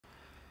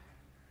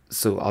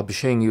So I'll be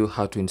showing you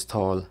how to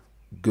install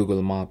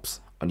Google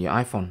Maps on your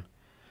iPhone.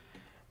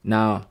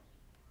 Now,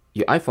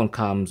 your iPhone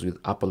comes with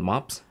Apple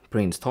Maps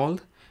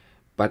pre-installed,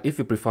 but if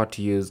you prefer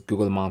to use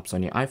Google Maps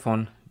on your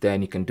iPhone,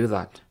 then you can do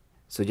that.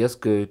 So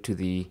just go to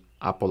the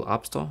Apple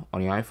App Store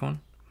on your iPhone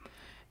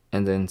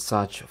and then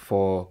search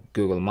for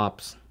Google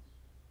Maps.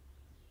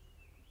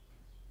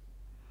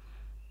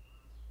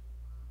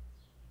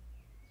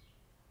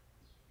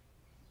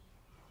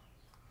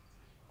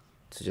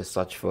 So just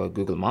search for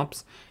Google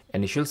Maps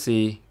and you should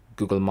see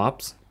Google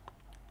Maps.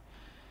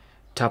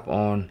 Tap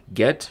on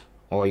Get,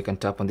 or you can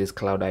tap on this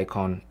cloud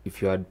icon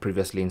if you had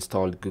previously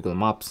installed Google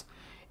Maps.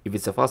 If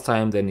it's the first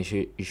time, then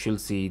you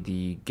should see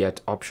the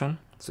Get option.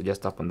 So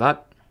just tap on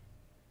that.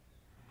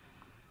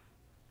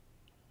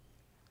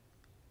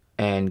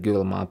 And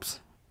Google Maps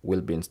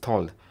will be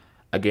installed.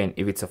 Again,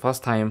 if it's the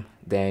first time,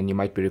 then you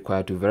might be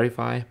required to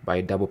verify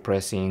by double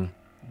pressing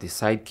the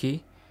side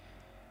key.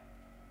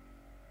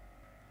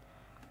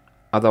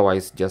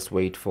 Otherwise, just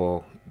wait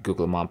for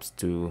Google Maps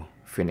to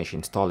finish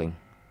installing.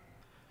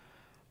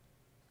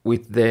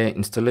 With the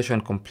installation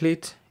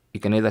complete,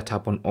 you can either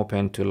tap on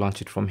Open to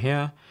launch it from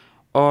here,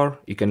 or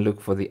you can look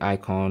for the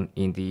icon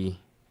in the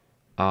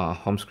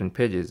home screen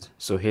pages.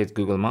 So here's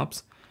Google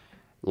Maps,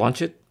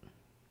 launch it,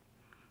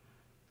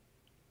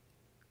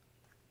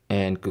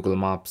 and Google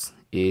Maps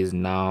is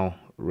now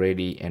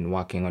ready and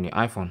working on your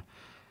iPhone.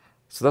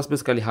 So that's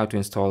basically how to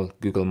install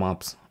Google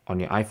Maps on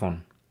your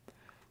iPhone.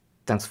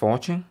 Thanks for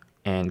watching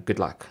and good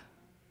luck.